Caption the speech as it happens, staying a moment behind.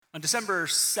On December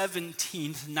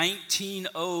 17th,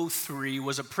 1903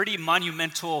 was a pretty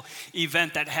monumental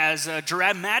event that has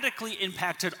dramatically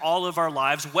impacted all of our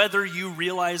lives, whether you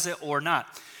realize it or not.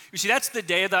 You see, that's the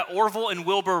day that Orville and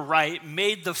Wilbur Wright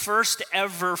made the first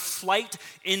ever flight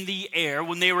in the air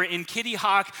when they were in Kitty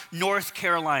Hawk, North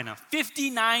Carolina.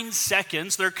 59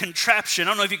 seconds, their contraption,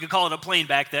 I don't know if you could call it a plane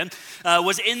back then,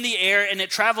 was in the air, and it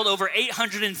traveled over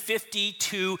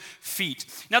 852 feet.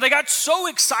 Now, they got so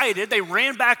excited, they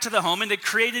ran back to the home and they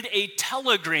created a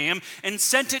telegram and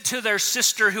sent it to their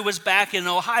sister who was back in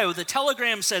Ohio. The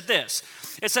telegram said this.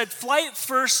 It said, "Flight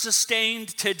first sustained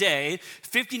today,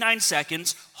 59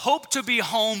 seconds, hope to be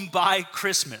home by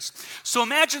Christmas." So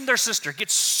imagine their sister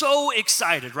gets so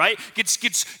excited, right?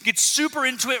 Gets super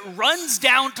into it, runs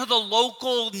down to the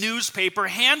local newspaper,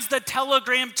 hands the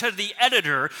telegram to the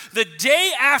editor. The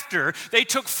day after they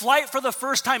took flight for the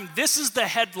first time, this is the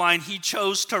headline he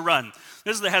chose to run.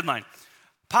 This is the headline.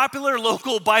 "Popular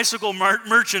local bicycle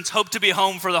merchants hope to be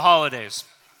home for the holidays."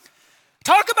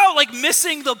 Talk about like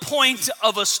missing the point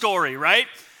of a story, right?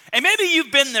 And maybe you've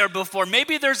been there before.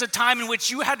 Maybe there's a time in which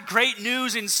you had great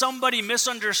news and somebody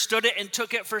misunderstood it and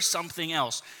took it for something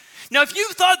else. Now, if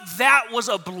you thought that was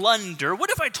a blunder,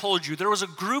 what if I told you there was a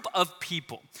group of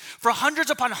people for hundreds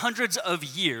upon hundreds of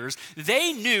years,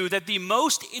 they knew that the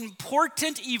most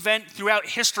important event throughout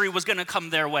history was going to come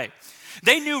their way.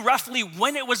 They knew roughly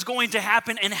when it was going to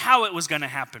happen and how it was going to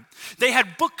happen. They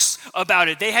had books about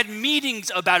it. They had meetings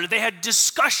about it. They had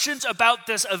discussions about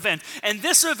this event. And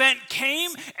this event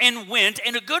came and went,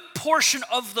 and a good portion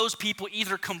of those people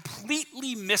either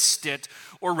completely missed it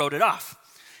or wrote it off.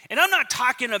 And I'm not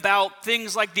talking about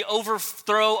things like the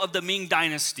overthrow of the Ming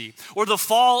Dynasty or the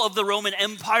fall of the Roman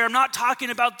Empire. I'm not talking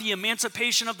about the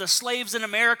emancipation of the slaves in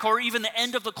America or even the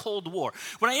end of the Cold War.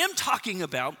 What I am talking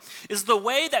about is the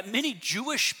way that many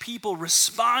Jewish people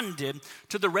responded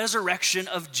to the resurrection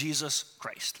of Jesus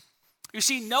Christ. You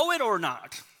see, know it or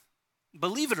not,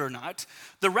 believe it or not,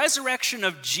 the resurrection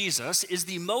of Jesus is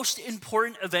the most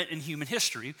important event in human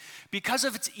history because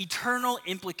of its eternal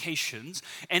implications,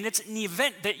 and it's an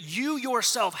event that you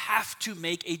yourself have to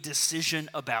make a decision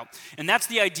about. And that's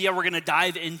the idea we're going to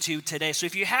dive into today. So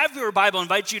if you have your Bible, I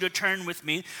invite you to turn with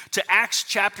me to Acts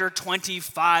chapter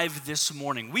 25 this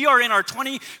morning. We are in our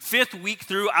 25th week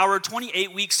through our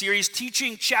 28-week series,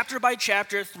 teaching chapter by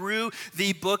chapter through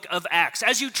the book of Acts.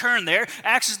 As you turn there,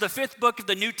 Acts is the fifth book of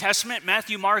the New Testament.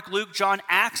 Matthew, Mark, Luke, John,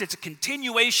 Acts. It's a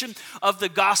continuation of the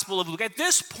Gospel of Luke. At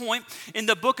this point in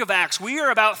the book of Acts, we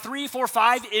are about 3, 4,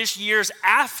 5-ish years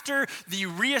after the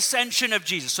reascension of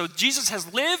Jesus. So Jesus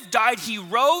has lived, died, he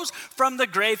rose from the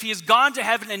grave, he has gone to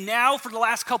heaven, and now for the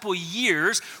last couple of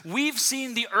years, we've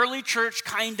seen the early church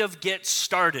kind of get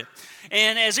started.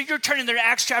 And as you're turning there to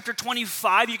Acts chapter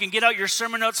 25, you can get out your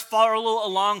sermon notes, follow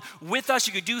along with us.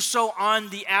 You could do so on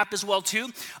the app as well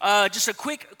too. Just a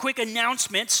quick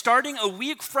announcement. Starting a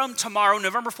week from tomorrow,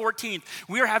 November 14th,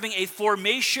 we are having a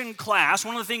formation class.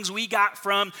 One of the things we got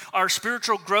from our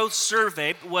spiritual growth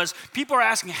survey was people are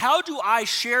asking, how do I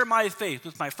share my faith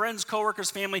with my friends, coworkers,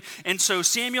 family? And so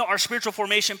Samuel, our spiritual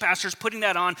formation pastor, is putting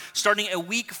that on starting a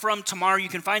week from tomorrow. You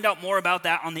can find out more about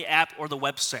that on the app or the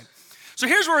website. So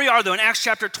here's where we are, though, in Acts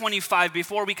chapter 25,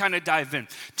 before we kind of dive in.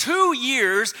 2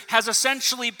 years has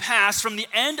essentially passed from the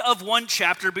end of one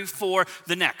chapter before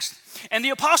the next. And the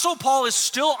Apostle Paul is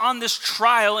still on this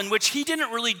trial in which he didn't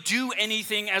really do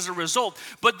anything as a result,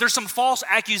 but there's some false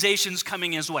accusations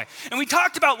coming his way. And we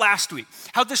talked about last week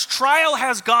how this trial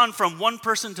has gone from one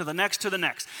person to the next.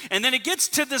 And then it gets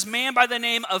to this man by the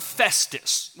name of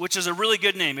Festus, which is a really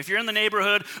good name. If you're in the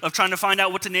neighborhood of trying to find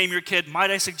out what to name your kid, might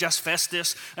I suggest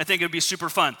Festus? I think it would be super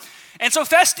fun. And so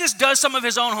Festus does some of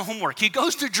his own homework. He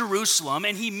goes to Jerusalem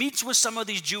and he meets with some of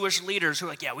these Jewish leaders who are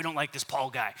like, yeah, we don't like this Paul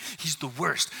guy. He's the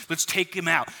worst. Let's take him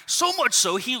out. So much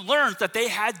so, he learned that they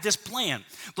had this plan.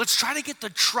 Let's try to get the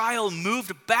trial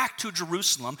moved back to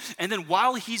Jerusalem. And then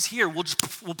while he's here, we'll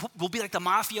be like the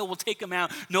mafia. We'll take him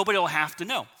out. Nobody will have to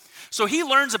know. So he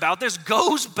learns about this,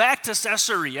 goes back to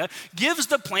Caesarea, gives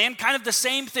the plan, kind of the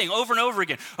same thing over and over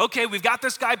again. Okay, we've got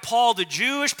this guy Paul, the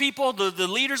Jewish people, the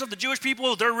leaders of the Jewish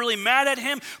people, they're really mad at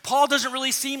him. Paul doesn't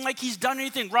really seem like he's done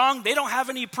anything wrong. They don't have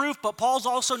any proof, but Paul's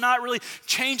also not really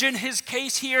changing his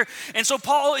case here. And so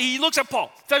he looks at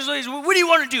Paul. Says, what do you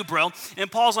want to do, bro?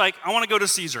 And Paul's like, I want to go to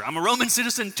Caesar. I'm a Roman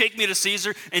citizen, take me to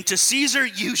Caesar, and to Caesar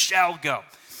you shall go.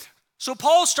 So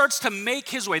Paul starts to make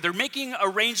his way. They're making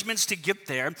arrangements to get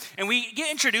there, and we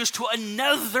get introduced to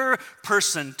another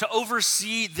person to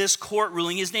oversee this court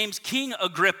ruling. His name's King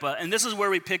Agrippa, and this is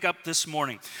where we pick up this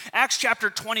morning. Acts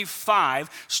chapter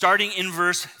 25, starting in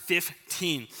verse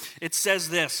 15. It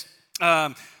says this,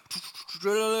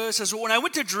 It says, when I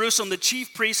went to Jerusalem, the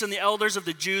chief priests and the elders of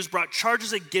the Jews brought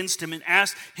charges against him and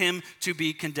asked him to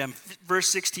be condemned. Verse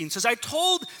 16 says, I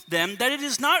told them that it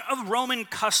is not a Roman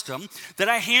custom that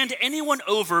I hand anyone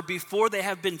over before they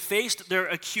have been faced their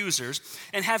accusers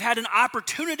and have had an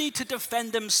opportunity to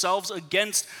defend themselves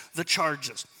against the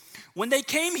charges. When they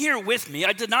came here with me,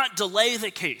 I did not delay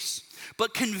the case,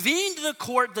 but convened the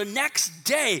court the next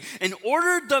day and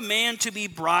ordered the man to be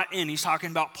brought in. He's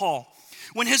talking about Paul.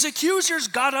 When his accusers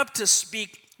got up to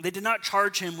speak, they did not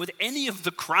charge him with any of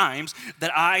the crimes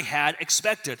that I had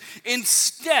expected.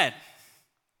 Instead,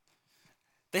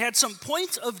 they had some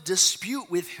points of dispute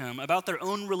with him about their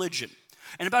own religion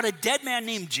and about a dead man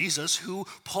named Jesus who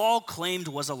Paul claimed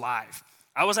was alive.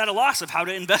 I was at a loss of how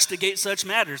to investigate such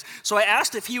matters, so I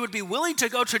asked if he would be willing to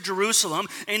go to Jerusalem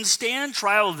and stand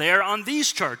trial there on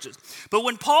these charges. But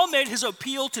when Paul made his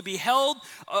appeal to be held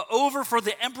over for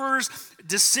the emperor's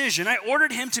decision, I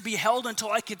ordered him to be held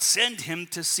until I could send him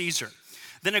to Caesar.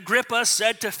 Then Agrippa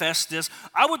said to Festus,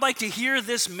 I would like to hear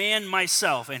this man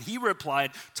myself. And he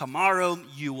replied, tomorrow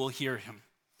you will hear him.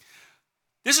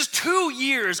 This is 2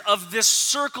 years of this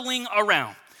circling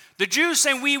around. The Jews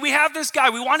saying, we have this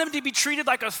guy. We want him to be treated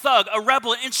like a thug, a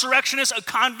rebel, an insurrectionist, a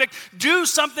convict. Do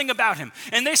something about him.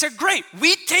 And they said, great,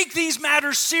 we take these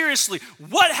matters seriously.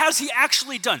 What has he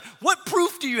actually done? What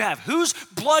proof do you have? Whose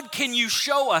blood can you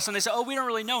show us? And they said, we don't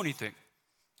really know anything.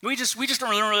 We just don't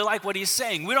really like what he's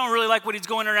saying. We don't really like what he's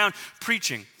going around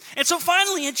preaching. And so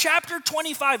finally, in chapter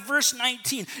 25, verse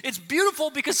 19, it's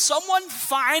beautiful because someone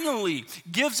finally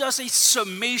gives us a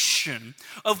summation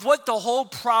of what the whole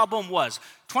problem was.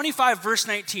 25, verse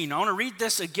 19. I want to read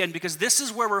this again because this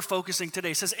is where we're focusing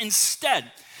today. It says,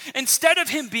 instead of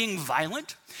him being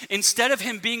violent, instead of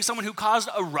him being someone who caused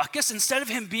a ruckus, instead of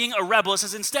him being a rebel, it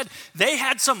says instead they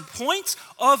had some points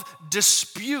of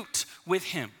dispute with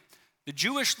him, the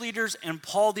Jewish leaders and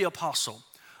Paul the apostle,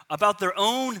 about their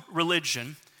own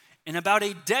religion and about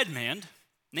a dead man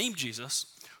named Jesus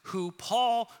who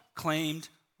Paul claimed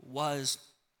was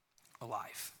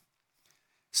alive.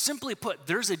 Simply put,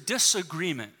 there's a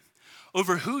disagreement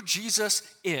over who Jesus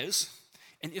is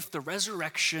and if the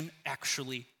resurrection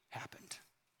actually happened.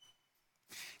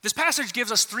 This passage gives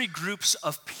us 3 groups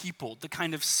of people to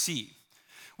kind of see.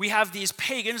 We have these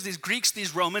pagans, these Greeks,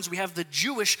 these Romans. We have the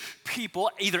Jewish people,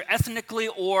 either ethnically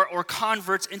or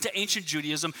converts into ancient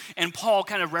Judaism, and Paul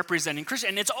kind of representing Christian.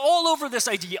 And it's all over this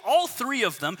idea. All 3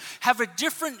 of them have a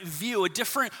different view, a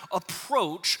different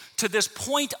approach to this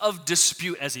point of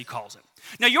dispute, as he calls it.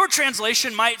 Now, your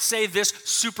translation might say this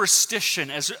superstition,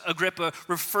 as Agrippa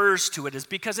refers to it, is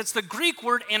because it's the Greek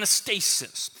word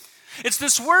anastasis. It's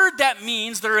this word that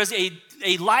means there is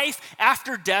a life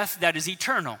after death that is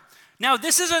eternal. Now,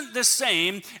 this isn't the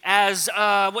same as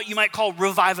what you might call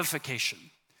revivification.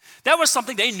 That was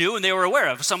something they knew and they were aware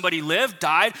of. Somebody lived,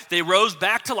 died, they rose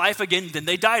back to life again, then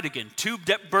they died again. 2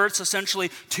 births, essentially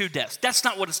 2 deaths. That's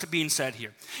not what is being said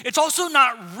here. It's also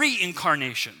not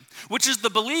reincarnation, which is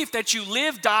the belief that you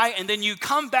live, die, and then you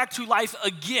come back to life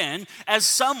again as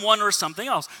someone or something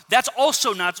else. That's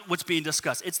also not what's being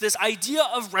discussed. It's this idea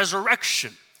of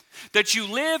resurrection, that you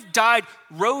lived, died,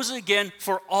 rose again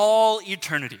for all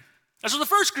eternity. And so the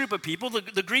first group of people,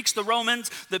 the Greeks, the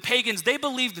Romans, the pagans, they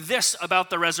believed this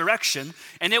about the resurrection,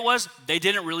 and it was they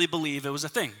didn't really believe it was a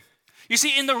thing. You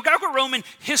see, in the Greco-Roman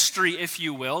history, if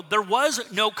you will, there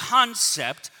was no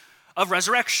concept of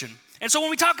resurrection. And so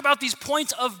when we talk about these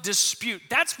points of dispute,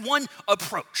 that's one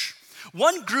approach.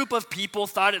 One group of people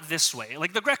thought it this way,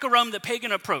 like the Greco-Roman, the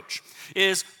pagan approach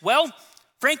is, well,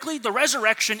 frankly, the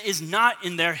resurrection is not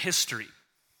in their history.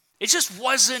 It just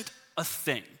wasn't a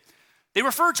thing. They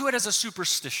refer to it as a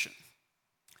superstition.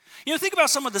 You know, think about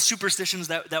some of the superstitions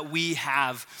that we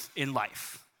have in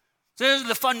life. So those are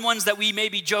the fun ones that we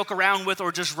maybe joke around with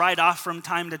or just write off from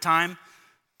time to time.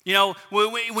 You know,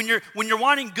 when you're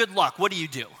wanting good luck, what do? You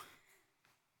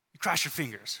cross your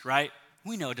fingers, right?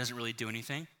 We know it doesn't really do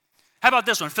anything. How about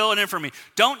this one? Fill it in for me.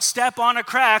 Don't step on a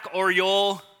crack or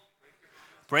you'll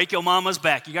break your mama's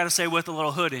back. You got to say with a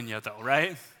little hood in you though,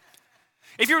 right?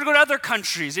 If you were to go to other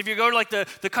countries, if you go to like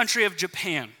the country of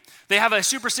Japan, they have a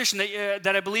superstition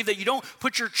that I believe that you don't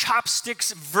put your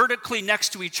chopsticks vertically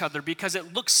next to each other because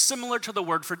it looks similar to the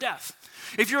word for death.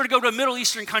 If you were to go to a Middle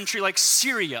Eastern country like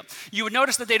Syria, you would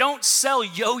notice that they don't sell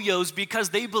yo-yos because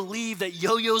they believe that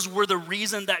yo-yos were the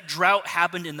reason that drought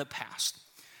happened in the past.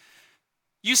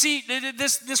 You see,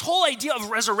 this whole idea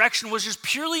of resurrection was just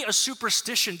purely a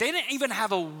superstition. They didn't even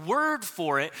have a word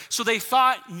for it, so they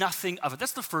thought nothing of it.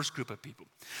 That's the first group of people.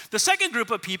 The second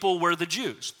group of people were the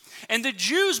Jews. And the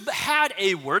Jews had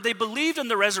a word. They believed in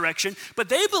the resurrection, but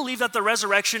they believed that the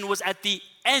resurrection was at the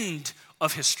end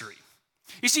of history.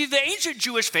 You see, the ancient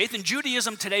Jewish faith and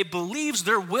Judaism today believes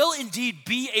there will indeed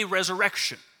be a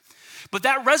resurrection. But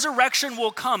that resurrection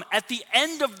will come at the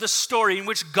end of the story in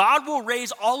which God will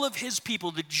raise all of his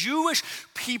people, the Jewish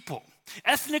people,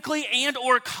 ethnically and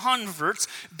or converts,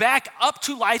 back up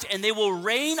to life, and they will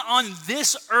reign on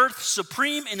this earth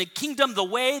supreme in a kingdom the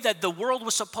way that the world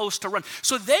was supposed to run.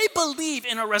 So they believe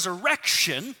in a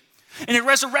resurrection,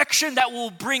 that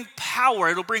will bring power,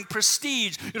 it'll bring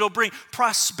prestige, it'll bring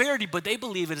prosperity, but they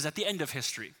believe it is at the end of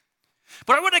history.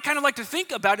 But what I kind of like to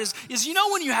think about is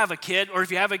when you have a kid, or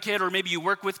if you have a kid, or maybe you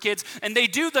work with kids, and they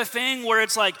do the thing where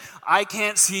it's like, I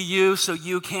can't see you, so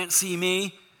you can't see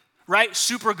me, right?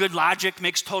 Super good logic,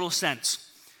 makes total sense.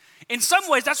 In some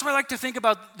ways, that's what I like to think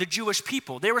about the Jewish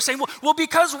people. They were saying, well,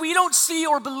 because we don't see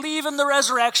or believe in the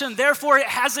resurrection, therefore it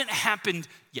hasn't happened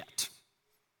yet.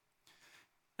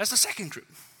 That's the second group.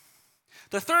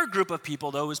 The third group of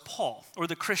people, though, is Paul, or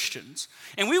the Christians.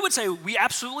 And we would say we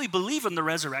absolutely believe in the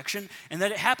resurrection and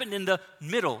that it happened in the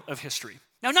middle of history.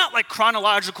 Now, not like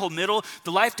chronological middle.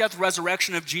 The life, death,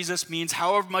 resurrection of Jesus means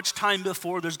however much time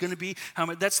before there's going to be.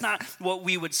 That's not what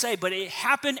we would say, but it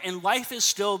happened and life is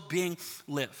still being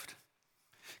lived.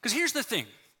 Because here's the thing,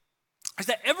 is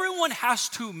that everyone has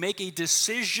to make a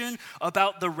decision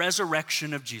about the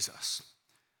resurrection of Jesus.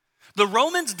 The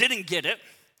Romans didn't get it.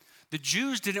 The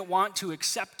Jews didn't want to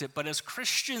accept it, but as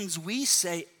Christians, we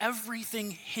say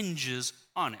everything hinges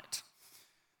on it.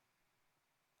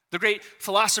 The great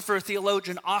philosopher,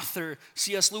 theologian, author,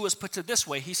 C.S. Lewis puts it this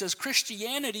way. He says,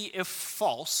 Christianity, if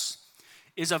false,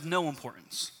 is of no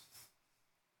importance,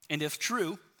 and if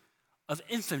true, of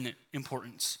infinite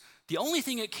importance. The only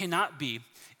thing it cannot be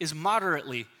is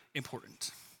moderately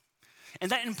important.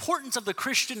 And that importance of the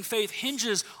Christian faith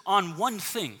hinges on one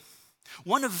thing,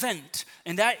 one event,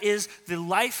 and that is the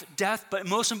life, death, but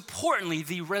most importantly,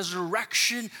 the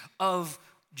resurrection of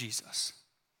Jesus.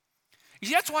 You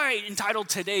see, that's why I entitled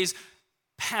today's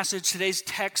passage, today's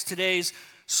text, today's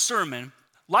sermon,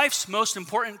 Life's Most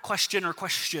Important Question or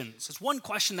Questions. It's one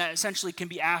question that essentially can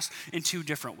be asked in two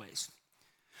different ways.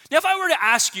 Now, if I were to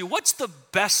ask you, what's the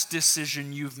best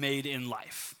decision you've made in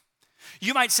life?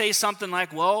 You might say something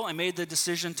like, well, I made the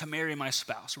decision to marry my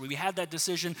spouse. Or we had that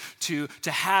decision to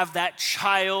have that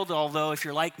child, although if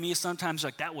you're like me, sometimes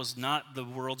that was not the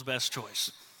world's best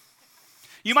choice.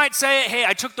 You might say, hey,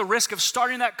 I took the risk of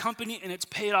starting that company and it's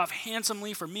paid off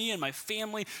handsomely for me and my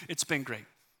family. It's been great.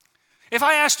 If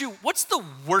I asked you, what's the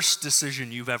worst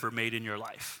decision you've ever made in your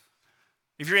life?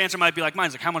 If your answer might be like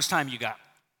mine's, like how much time you got?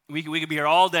 We could be here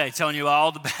all day telling you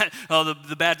all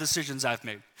the bad decisions I've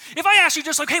made. If I ask you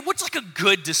just like, hey, what's like a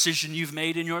good decision you've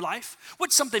made in your life?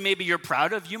 What's something maybe you're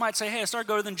proud of? You might say, hey, I started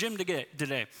going to the gym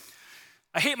today.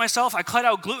 I hate myself, I cut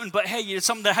out gluten, but hey, it's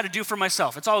something that I had to do for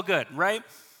myself. It's all good, right?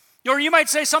 Or you might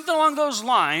say something along those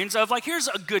lines of like, here's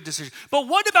a good decision. But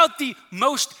what about the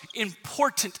most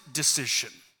important decision?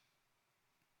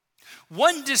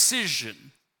 One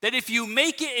decision that if you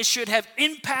make it, it should have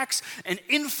impacts and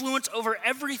influence over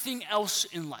everything else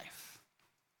in life.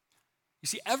 You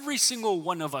see, every single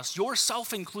one of us,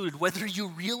 yourself included, whether you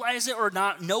realize it or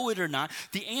not, know it or not,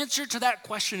 the answer to that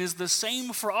question is the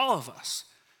same for all of us.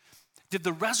 Did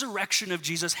the resurrection of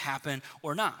Jesus happen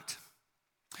or not?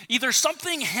 Either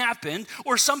something happened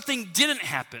or something didn't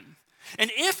happen.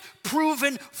 And if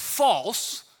proven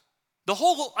false, the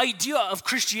whole idea of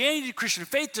Christianity, Christian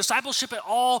faith, discipleship, it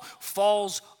all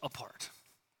falls apart.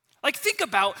 Like, think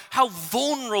about how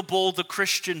vulnerable the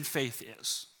Christian faith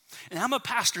is. And I'm a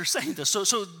pastor saying this, so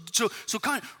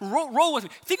kind of roll with me.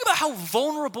 Think about how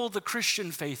vulnerable the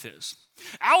Christian faith is.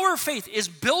 Our faith is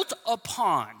built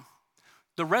upon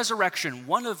the resurrection,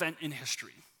 one event in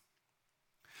history.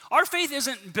 Our faith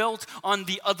isn't built on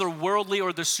the otherworldly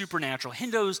or the supernatural.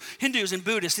 Hindus and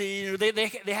Buddhists,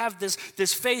 they have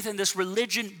this faith and this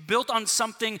religion built on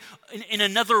something in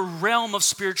another realm of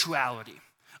spirituality.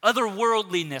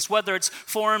 Otherworldliness, whether it's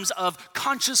forms of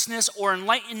consciousness or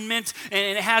enlightenment,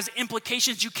 and it has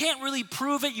implications. You can't really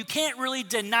prove it, you can't really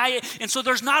deny it, and so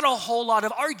there's not a whole lot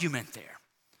of argument there.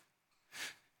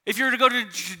 If you were to go to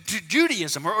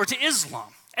Judaism or to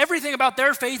Islam, everything about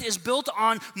their faith is built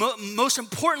on, most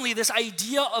importantly, this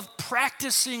idea of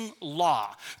practicing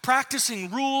law, practicing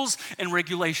rules and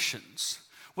regulations.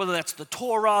 Whether that's the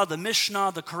Torah, the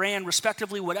Mishnah, the Quran,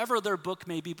 respectively, whatever their book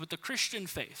may be, but the Christian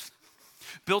faith,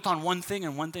 built on one thing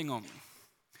and one thing only.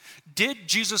 Did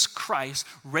Jesus Christ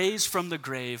rise from the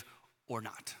grave or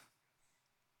not?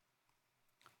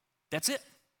 That's it.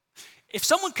 If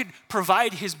someone could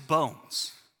provide his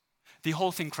bones, the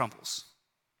whole thing crumbles.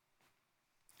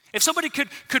 If somebody could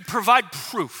provide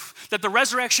proof that the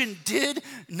resurrection did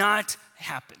not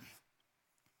happen,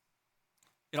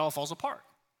 it all falls apart.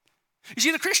 You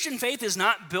see, the Christian faith is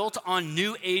not built on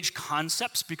new age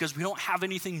concepts because we don't have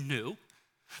anything new.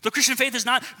 The Christian faith is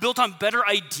not built on better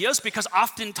ideas because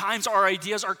oftentimes our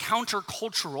ideas are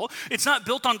countercultural. It's not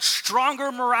built on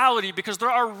stronger morality because there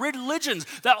are religions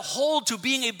that hold to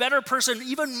being a better person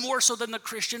even more so than the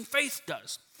Christian faith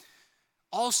does.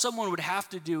 All someone would have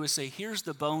to do is say, here's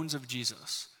the bones of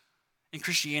Jesus, and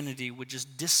Christianity would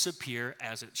just disappear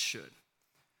as it should.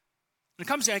 And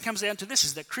it comes down to this,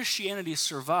 is that Christianity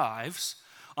survives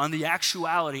on the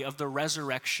actuality of the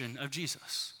resurrection of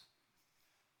Jesus.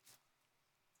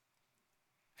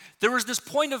 There was this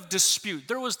point of dispute.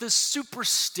 There was this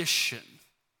superstition.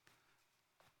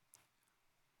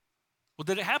 Well,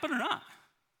 did it happen or not?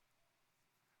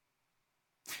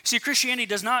 See, Christianity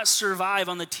does not survive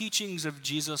on the teachings of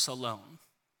Jesus alone,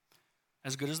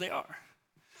 as good as they are.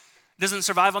 It doesn't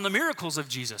survive on the miracles of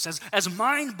Jesus, as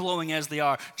mind-blowing as they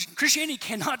are. Christianity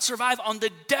cannot survive on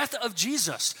the death of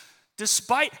Jesus,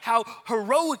 despite how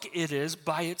heroic it is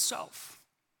by itself.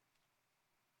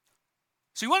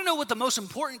 So you want to know what the most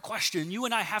important question you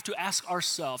and I have to ask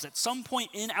ourselves at some point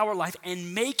in our life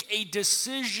and make a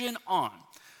decision on.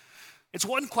 It's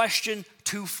one question,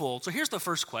 twofold. So here's the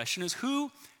first question, is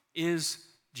who is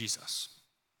Jesus?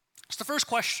 It's the first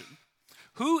question.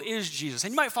 Who is Jesus?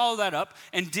 And you might follow that up,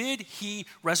 and did he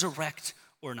resurrect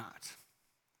or not?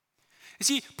 You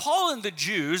see, Paul and the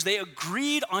Jews, they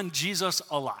agreed on Jesus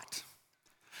a lot.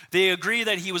 They agree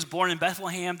that he was born in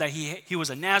Bethlehem, that he was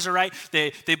a Nazarite.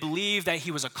 They believe that he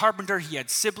was a carpenter. He had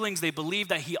siblings. They believe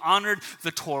that he honored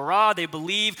the Torah. They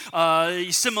believe,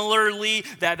 similarly,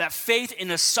 that faith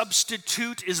in a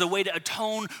substitute is a way to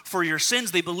atone for your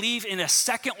sins. They believe in a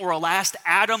second or a last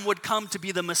Adam would come to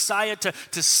be the Messiah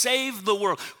to save the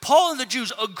world. Paul and the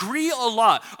Jews agree a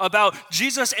lot about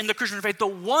Jesus and the Christian faith. The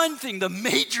one thing, the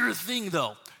major thing,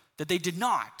 though, that they did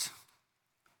not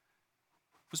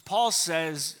was Paul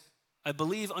says, I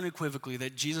believe unequivocally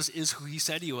that Jesus is who he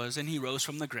said he was and he rose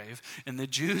from the grave. And the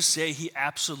Jews say he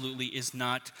absolutely is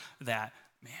not that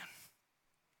man.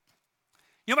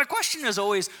 You know, my question is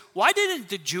always, why didn't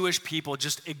the Jewish people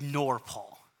just ignore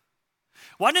Paul?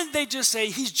 Why didn't they just say,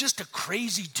 he's just a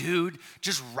crazy dude,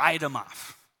 just write him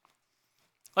off?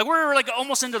 Like we're like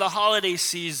almost into the holiday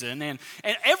season and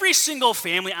every single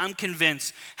family, I'm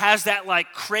convinced, has that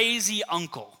like crazy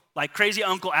Uncle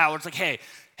Al. It's like, hey,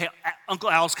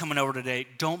 Uncle Al's coming over today.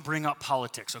 Don't bring up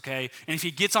politics, okay? And if he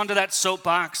gets onto that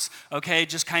soapbox, okay,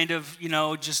 just kind of,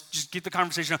 just get the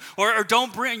conversation. Or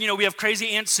don't bring, we have crazy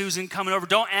Aunt Susan coming over.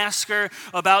 Don't ask her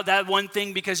about that one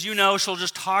thing because she'll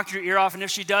just talk your ear off. And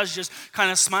if she does, just kind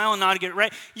of smile and nod to get it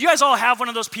right. You guys all have one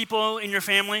of those people in your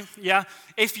family, yeah?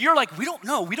 If you're like, we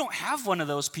don't have one of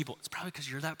those people. It's probably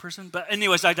because you're that person. But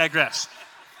anyways, I digress.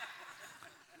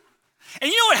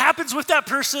 And you know what happens with that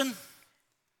person?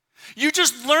 You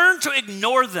just learn to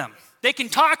ignore them. They can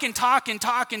talk and talk and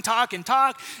talk and talk and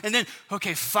talk, and then,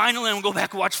 okay, finally I'm gonna go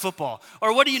back and watch football.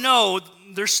 Or what do you know?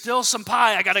 There's still some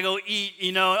pie I gotta go eat,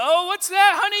 Oh, what's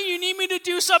that, honey? You need me to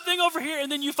do something over here?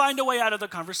 And then you find a way out of the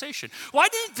conversation. Why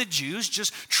didn't the Jews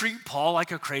just treat Paul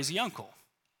like a crazy uncle?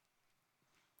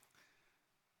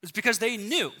 It's because they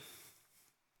knew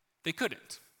they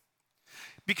couldn't.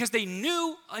 Because they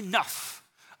knew enough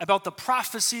about the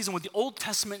prophecies and what the Old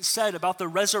Testament said about the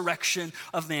resurrection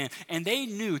of man. And they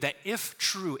knew that if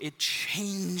true, it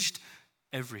changed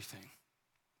everything.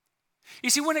 You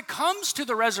see, when it comes to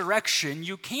the resurrection,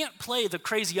 you can't play the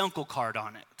crazy uncle card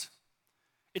on it.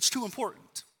 It's too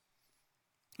important.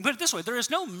 Put it this way, there is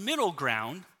no middle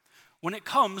ground when it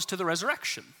comes to the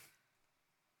resurrection.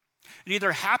 It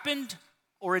either happened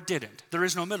or it didn't. There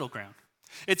is no middle ground.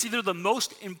 It's either the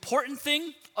most important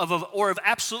thing or of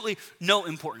absolutely no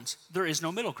importance. There is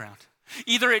no middle ground.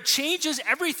 Either it changes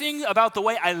everything about the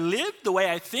way I live, the way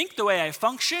I think, the way I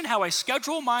function, how I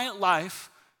schedule my life,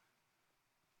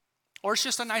 or it's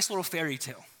just a nice little fairy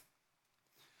tale.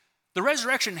 The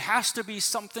resurrection has to be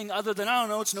something other than, I don't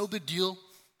know, it's no big deal.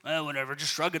 Whatever,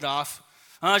 just shrug it off.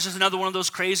 It's just another one of those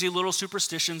crazy little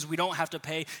superstitions. We don't have to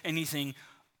pay anything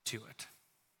to it.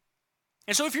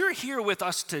 And so if you're here with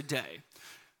us today,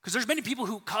 because there's many people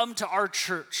who come to our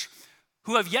church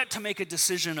who have yet to make a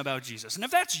decision about Jesus. And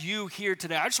if that's you here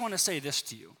today, I just want to say this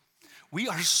to you. We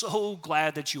are so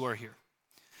glad that you are here.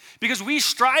 Because we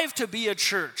strive to be a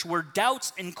church where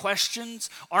doubts and questions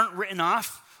aren't written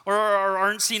off or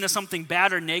aren't seen as something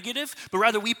bad or negative, but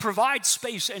rather we provide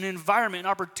space and environment and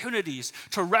opportunities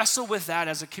to wrestle with that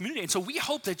as a community. And so we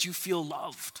hope that you feel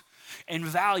loved. and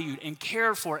valued and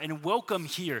cared for and welcome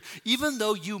here. Even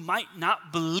though you might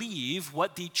not believe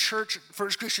what the church,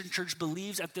 First Christian Church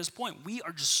believes at this point, we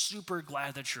are just super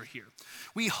glad that you're here.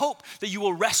 We hope that you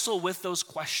will wrestle with those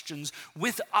questions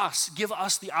with us. Give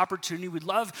us the opportunity. We'd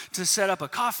love to set up a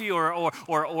coffee or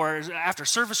after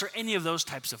service or any of those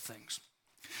types of things.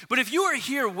 But if you are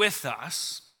here with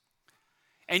us,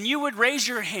 and you would raise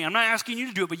your hand, I'm not asking you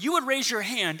to do it, but you would raise your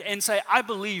hand and say, I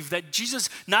believe that Jesus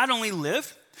not only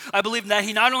lived, I believe that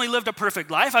he not only lived a perfect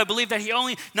life, I believe that he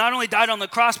not only died on the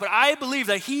cross, but I believe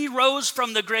that he rose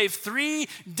from the grave 3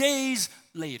 days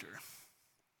later.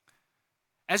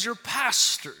 As your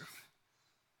pastor,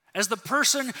 as the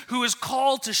person who is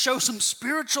called to show some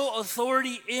spiritual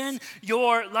authority in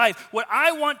your life, what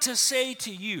I want to say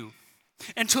to you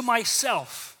and to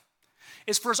myself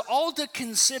is for us all to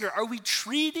consider, are we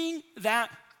treating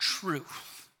that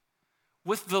truth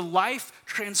with the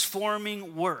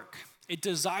life-transforming work it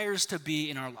desires to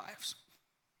be in our lives?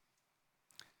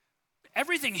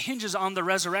 Everything hinges on the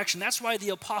resurrection. That's why the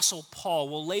Apostle Paul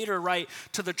will later write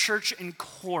to the church in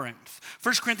Corinth,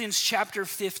 1 Corinthians chapter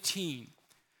 15.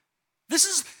 This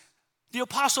is the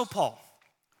Apostle Paul,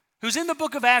 who's in the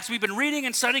book of Acts. We've been reading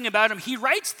and studying about him. He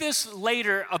writes this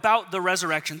later about the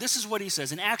resurrection. This is what he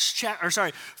says in 1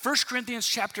 Corinthians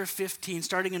chapter 15,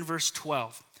 starting in verse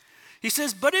 12. He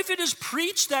says, but if it is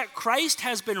preached that Christ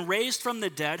has been raised from the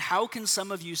dead, how can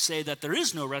some of you say that there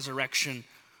is no resurrection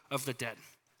of the dead?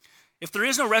 If there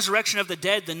is no resurrection of the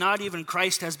dead, then not even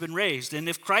Christ has been raised. And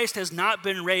if Christ has not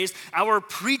been raised, our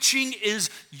preaching is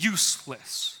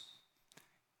useless.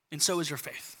 And so is your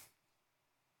faith.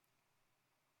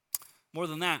 More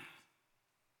than that,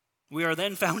 we are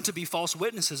then found to be false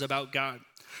witnesses about God.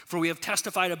 For we have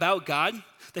testified about God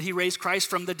that he raised Christ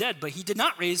from the dead, but he did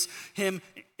not raise him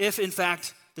if in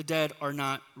fact the dead are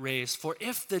not raised. For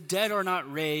if the dead are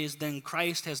not raised, then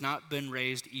Christ has not been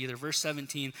raised either. Verse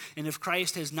 17, and if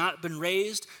Christ has not been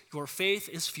raised, your faith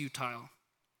is futile,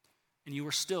 and you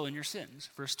are still in your sins.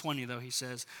 Verse 20, though, he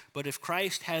says, but if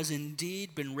Christ has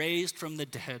indeed been raised from the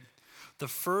dead, the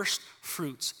first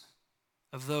fruits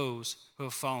of those who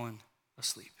have fallen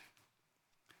asleep.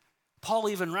 Paul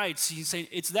even writes, he's saying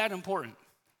it's that important.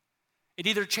 It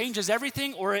either changes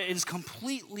everything or it is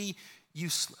completely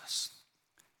useless.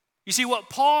 You see, what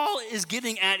Paul is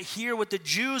getting at here, what the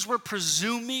Jews were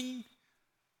presuming,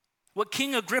 what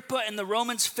King Agrippa and the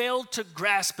Romans failed to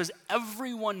grasp, is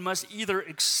everyone must either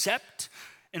accept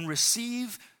and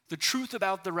receive the truth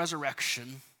about the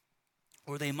resurrection,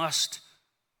 or they must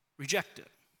reject it.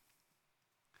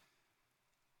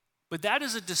 But that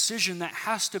is a decision that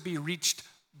has to be reached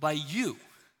by you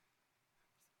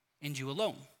and you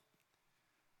alone.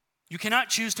 You cannot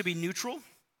choose to be neutral.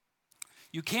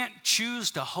 You can't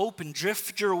choose to hope and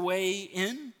drift your way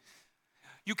in.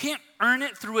 You can't earn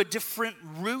it through a different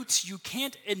route. You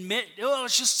can't admit, oh,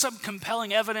 it's just some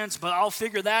compelling evidence, but I'll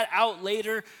figure that out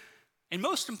later. And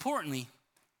most importantly,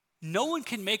 no one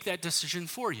can make that decision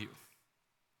for you.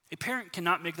 A parent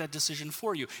cannot make that decision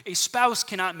for you. A spouse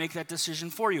cannot make that decision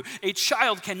for you. A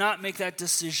child cannot make that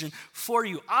decision for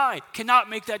you. I cannot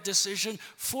make that decision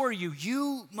for you.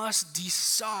 You must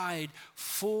decide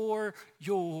for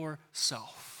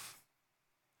yourself.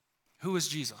 Who is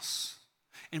Jesus?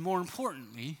 And more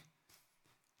importantly,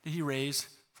 did he raise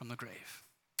from the grave?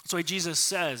 That's why Jesus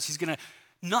says he's going to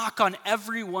knock on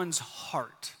everyone's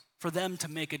heart for them to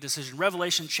make a decision.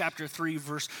 Revelation chapter 3,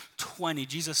 verse 20,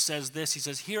 Jesus says this. He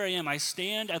says, here I am, I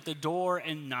stand at the door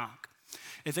and knock.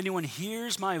 If anyone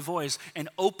hears my voice and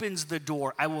opens the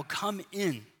door, I will come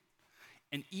in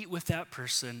and eat with that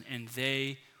person and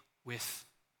they with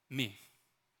me.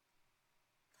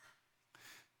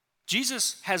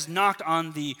 Jesus has knocked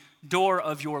on the door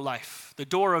of your life, the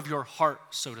door of your heart,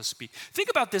 so to speak. Think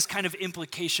about this kind of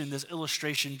implication, this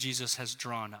illustration Jesus has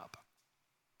drawn up.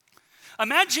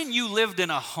 Imagine you lived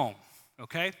in a home,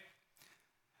 okay?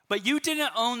 But you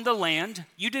didn't own the land,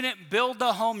 you didn't build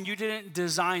the home, you didn't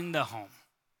design the home.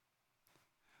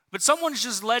 But someone's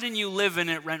just letting you live in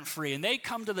it rent-free, and they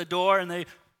come to the door and they,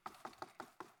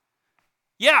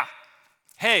 yeah,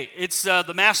 hey, it's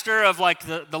the master of like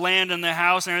the land and the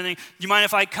house and everything. Do you mind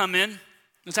if I come in?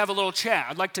 Let's have a little chat.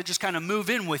 I'd like to just kind of move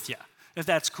in with you, if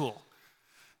that's cool.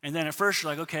 And then at first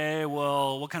you're like, okay,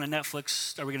 well, what kind of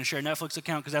Netflix, are we going to share a Netflix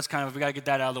account? Because that's kind of, we got to get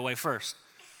that out of the way first.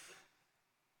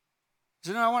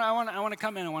 So no, I want to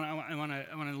come in, I want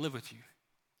to live with you.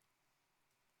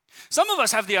 Some of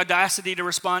us have the audacity to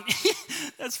respond,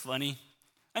 that's funny.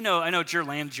 I know it's your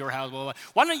land, it's your house, blah, blah, blah.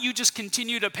 Why don't you just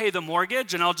continue to pay the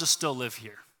mortgage and I'll just still live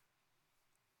here?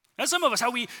 That's some of us,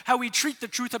 how we treat the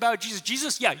truth about Jesus.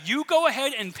 Jesus, yeah, you go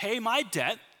ahead and pay my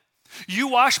debt. You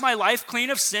wash my life clean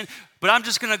of sin, but I'm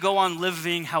just going to go on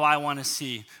living how I want to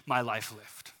see my life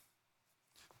lived.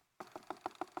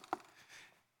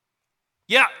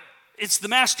 Yeah, it's the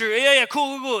master. Yeah,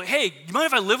 cool. Hey, you mind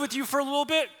if I live with you for a little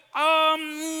bit? How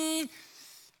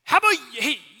about,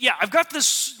 hey, yeah, I've got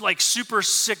this like super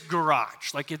sick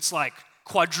garage. Like it's like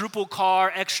quadruple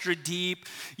car, extra deep,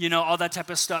 all that type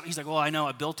of stuff. He's like, well, I know,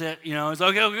 I built it. It's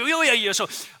like, okay, yeah. So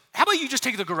how about you just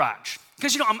take the garage?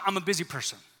 Because, I'm a busy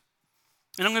person.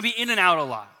 And I'm going to be in and out a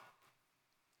lot.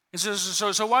 And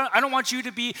so why, I don't want you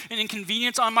to be an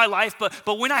inconvenience on my life,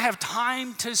 but when I have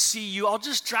time to see you, I'll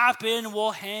just drop in,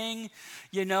 we'll hang,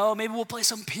 maybe we'll play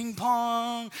some ping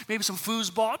pong, maybe some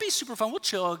foosball. It'll be super fun. We'll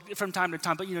chill from time to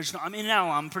time, but I'm in and out.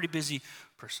 I'm a pretty busy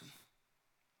person.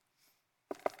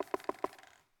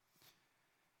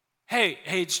 Hey,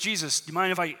 it's Jesus. Do you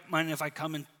mind if I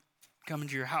come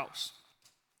into your house?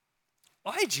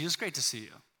 Oh, hey, Jesus, great to see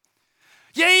you.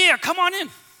 Yeah, come on in.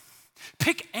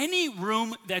 Pick any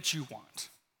room that you want,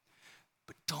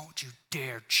 but don't you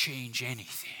dare change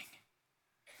anything.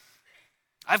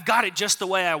 I've got it just the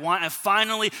way I want. I've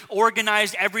finally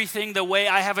organized everything the way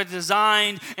I have it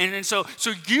designed, and so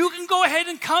you can go ahead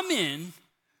and come in,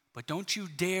 but don't you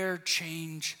dare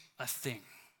change a thing.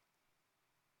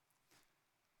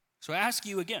 So I ask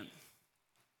you again,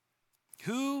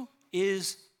 who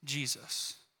is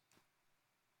Jesus?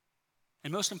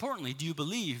 And most importantly, do you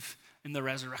believe in the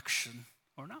resurrection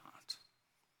or not?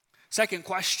 Second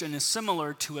question is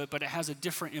similar to it, but it has a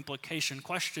different implication.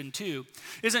 Question 2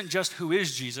 isn't just who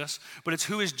is Jesus, but it's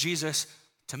who is Jesus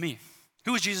to me?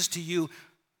 Who is Jesus to you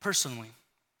personally?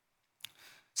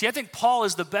 See, I think Paul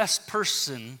is the best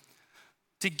person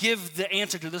to give the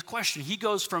answer to this question. He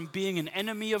goes from being an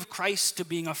enemy of Christ to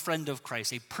being a friend of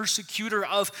Christ, a persecutor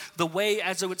of the way,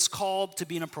 as it's called, to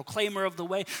being a proclaimer of the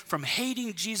way, from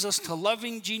hating Jesus to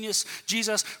loving Jesus,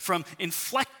 from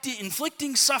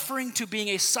inflicting suffering to being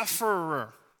a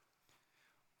sufferer.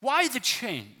 Why the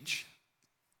change?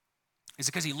 Is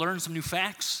it because he learned some new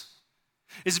facts?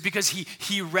 Is it because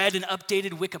he read an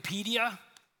updated Wikipedia?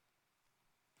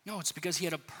 No, it's because he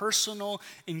had a personal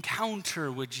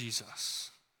encounter with Jesus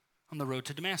on the road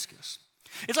to Damascus.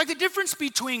 It's like the difference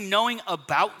between knowing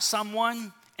about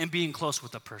someone and being close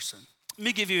with a person. Let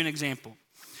me give you an example.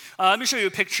 Let me show you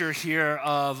a picture here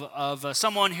of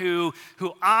someone who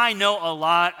I know a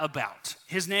lot about.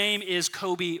 His name is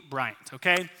Kobe Bryant,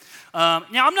 okay? Now,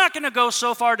 I'm not going to go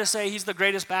so far to say he's the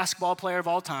greatest basketball player of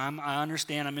all time. I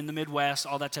understand, I'm in the Midwest,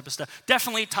 all that type of stuff.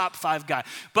 Definitely top 5 guy.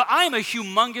 But I am a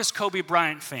humongous Kobe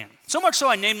Bryant fan. So much so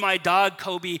I named my dog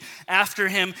Kobe after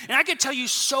him. And I could tell you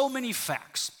so many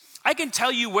facts. I can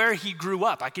tell you where he grew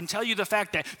up. I can tell you the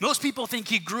fact that most people think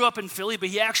he grew up in Philly, but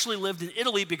he actually lived in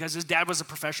Italy because his dad was a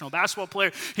professional basketball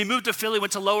player. He moved to Philly,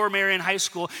 went to Lower Merion High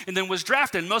School, and then was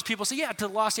drafted. And most people say, yeah, to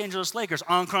the Los Angeles Lakers.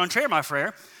 En contraire, my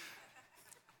frère.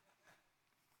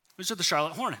 Those are the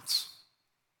Charlotte Hornets.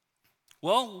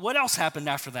 Well, what else happened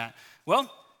after that?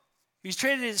 Well, he's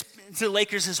traded to the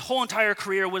Lakers. His whole entire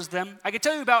career was them. I can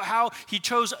tell you about how he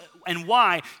chose and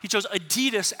why he chose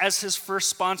Adidas as his first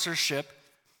sponsorship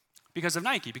because of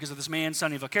Nike, because of this man,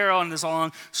 Sonny Vaccaro, and this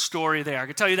long story there. I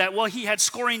can tell you that, well, he had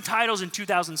scoring titles in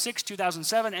 2006,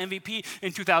 2007, MVP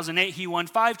in 2008. He won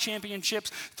 5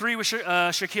 championships, 3 with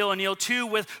Shaquille O'Neal, 2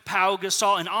 with Pau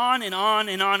Gasol, and on and on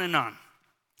and on and on.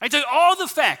 I tell you all the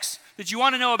facts that you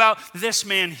want to know about this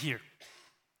man here.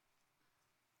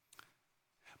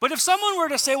 But if someone were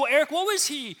to say, well, Eric, what was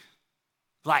he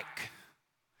like?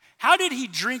 How did he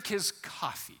drink his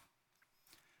coffee?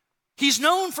 He's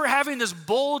known for having this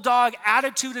bulldog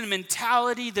attitude and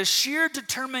mentality, the sheer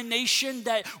determination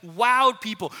that wowed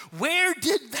people. Where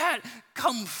did that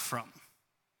come from?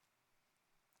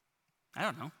 I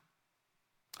don't know.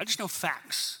 I just know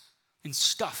facts and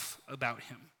stuff about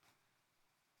him.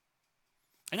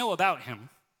 I know about him,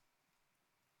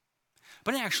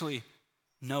 but I actually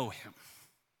know him.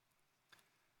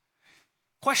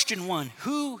 Question 1,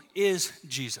 who is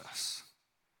Jesus?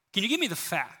 Can you give me the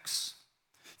facts?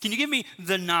 Can you give me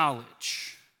the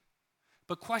knowledge?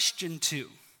 But question 2,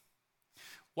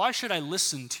 why should I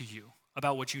listen to you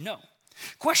about what you know?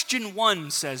 Question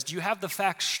 1 says, do you have the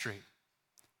facts straight?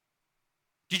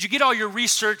 Did you get all your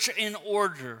research in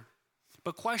order?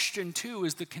 But question 2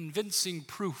 is the convincing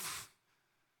proof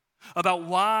about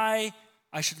why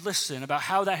I should listen, about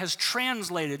how that has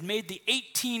translated, made the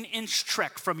 18-inch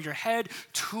trek from your head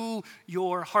to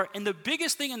your heart. And the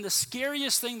biggest thing and the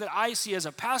scariest thing that I see as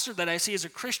a pastor, that I see as a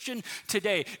Christian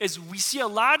today, is we see a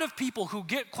lot of people who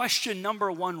get question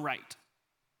number 1 right.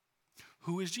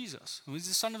 Who is Jesus? Who is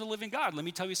the Son of the living God? Let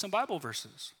me tell you some Bible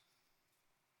verses.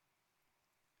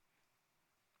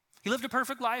 He lived a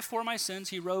perfect life for my sins.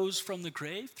 He rose from the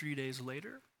grave 3 days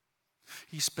later.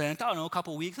 He spent, a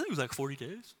couple weeks, I think it was like 40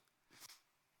 days.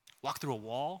 Walked through a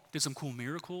wall, did some cool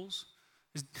miracles.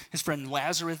 His friend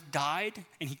Lazarus died,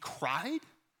 and he cried,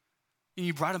 and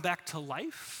he brought him back to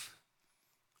life.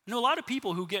 I know a lot of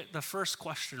people who get the first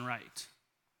question right,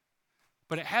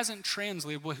 but it hasn't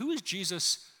translated. Well, who is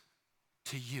Jesus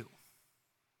to you?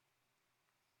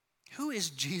 Who is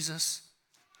Jesus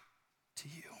to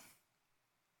you?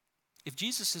 If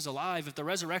Jesus is alive, if the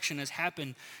resurrection has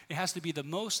happened, it has to be the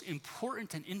most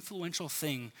important and influential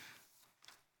thing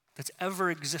that's ever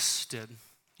existed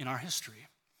in our history.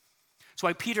 That's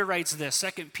why Peter writes this,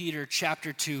 2 Peter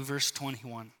chapter 2, verse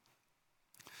 21.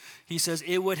 He says,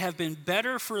 "It would have been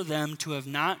better for them to have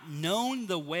not known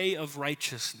the way of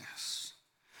righteousness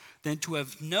than to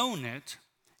have known it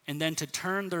and then to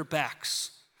turn their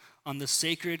backs on the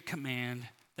sacred command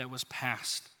that was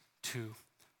passed to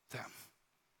them."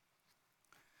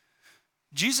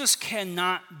 Jesus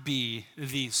cannot be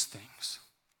these things.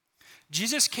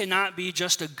 Jesus cannot be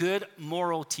just a good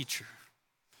moral teacher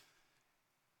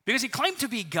because he claimed to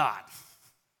be God.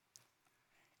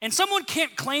 And someone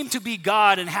can't claim to be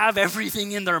God and have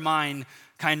everything in their mind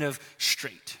kind of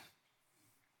straight.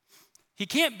 He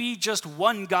can't be just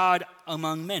one God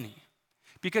among many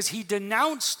because he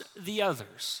denounced the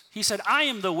others. He said, "I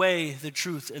am the way, the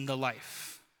truth, and the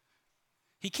life."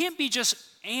 He can't be just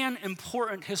an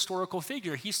important historical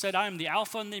figure. He said, "I am the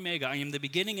Alpha and the Omega. I am the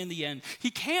beginning and the end."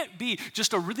 He can't be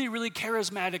just a really, really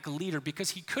charismatic leader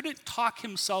because he couldn't talk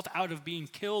himself out of being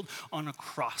killed on a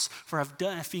cross for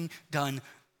having done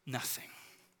nothing.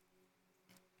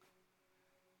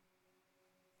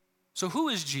 So who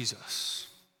is Jesus?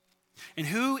 And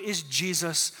who is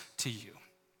Jesus to you?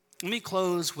 Let me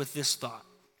close with this thought.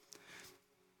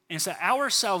 And it's that our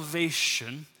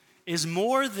salvation is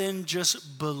more than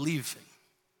just believing.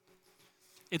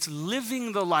 It's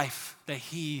living the life that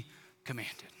he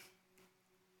commanded.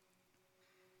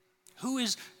 Who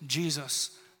is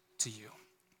Jesus to you?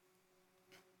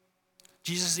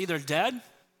 Jesus is either dead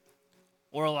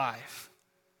or alive.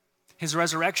 His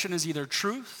resurrection is either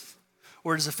truth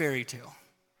or it is a fairy tale.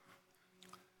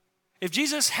 If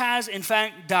Jesus has in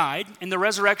fact died and the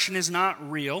resurrection is not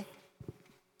real,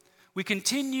 we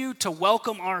continue to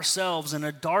welcome ourselves in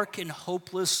a dark and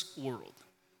hopeless world.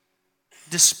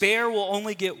 Despair will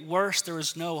only get worse. There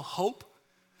is no hope.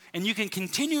 And you can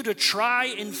continue to try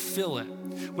and fill it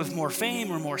with more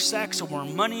fame or more sex or more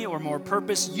money or more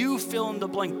purpose. You fill in the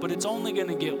blank, but it's only going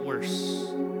to get worse.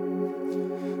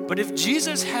 But if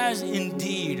Jesus has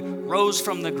indeed rose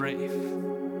from the grave,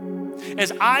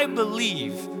 as I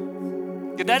believe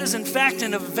that is in fact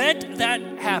an event that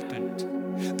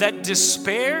happened, that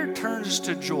despair turns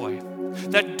to joy,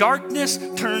 that darkness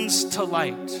turns to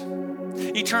light,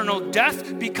 eternal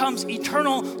death becomes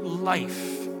eternal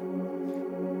life.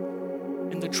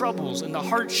 And the troubles and the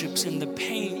hardships and the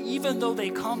pain, even though they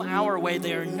come our way,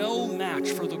 they are no match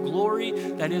for the glory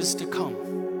that is to come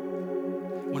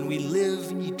when we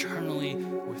live eternally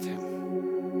with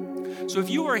him. So if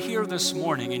you are here this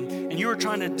morning and you are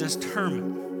trying to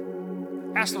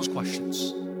determine, ask those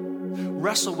questions.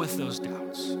 Wrestle with those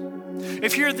doubts.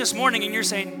 If you're here this morning and you're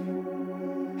saying,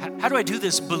 how do I do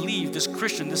this believe, this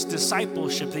Christian, this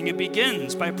discipleship thing? It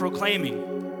begins by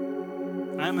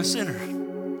proclaiming, I'm a sinner.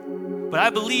 But I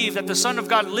believe that the Son of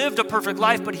God lived a perfect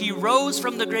life, but he rose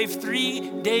from the grave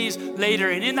 3 days later.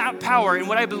 And in that power, in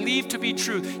what I believe to be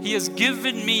true, he has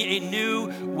given me a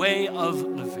new way of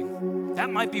living. That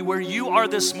might be where you are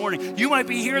this morning. You might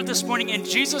be here this morning and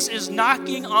Jesus is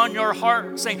knocking on your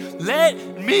heart saying, let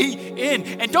me in.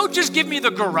 And don't just give me the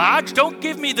garage. Don't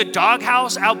give me the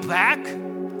doghouse out back.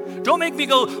 Don't make me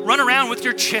go run around with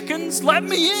your chickens. Let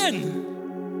me in.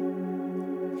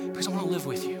 Because I want to live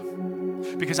with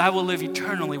you. Because I will live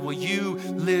eternally. Will you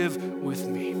live with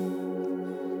me?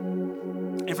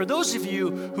 And for those of you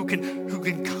who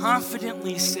can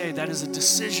confidently say that is a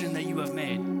decision that you have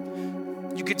made,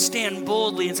 you could stand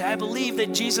boldly and say, I believe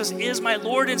that Jesus is my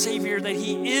Lord and Savior, that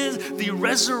he is the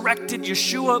resurrected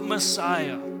Yeshua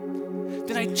Messiah.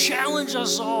 Then I challenge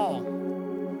us all,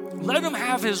 let him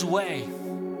have his way.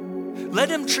 Let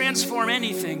him transform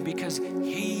anything because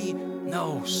he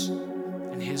knows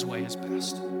and his way is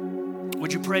best.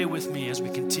 Would you pray with me as we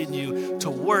continue to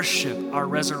worship our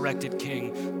resurrected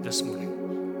King this morning?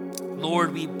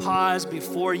 Lord, we pause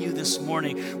before you this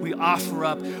morning. We offer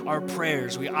up our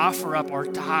prayers. We offer up our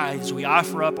tithes. We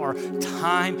offer up our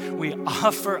time. We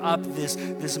offer up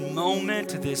this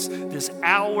moment, this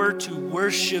hour to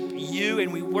worship you.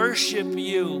 And we worship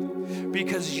you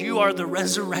because you are the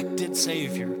resurrected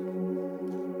Savior.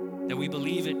 That we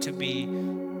believe it to be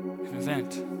an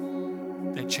event.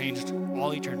 that changed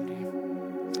all eternity.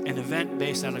 An event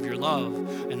based out of your love,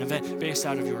 an event based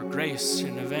out of your grace,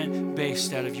 an event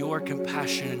based out of your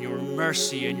compassion and your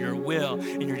mercy and your will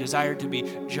and your desire to be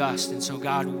just. And so,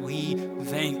 God, we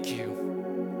thank you.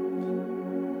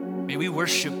 May we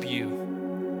worship you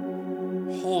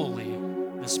holy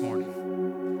this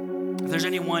morning. If there's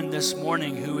anyone this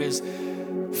morning who is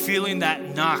feeling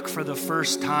that knock for the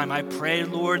first time, I pray,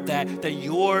 Lord, that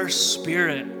your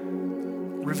Spirit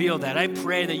reveal that. I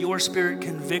pray that your Spirit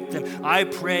convict them. I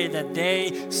pray that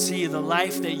they see the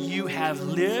life that you have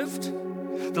lived,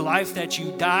 the life that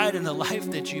you died, and the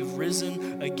life that you've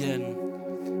risen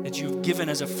again, that you've given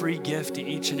as a free gift to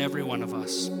each and every one of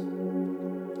us.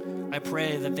 I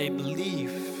pray that they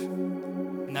believe,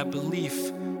 and that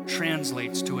belief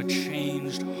translates to a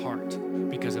changed heart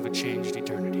because of a changed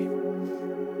eternity.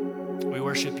 We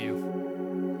worship you.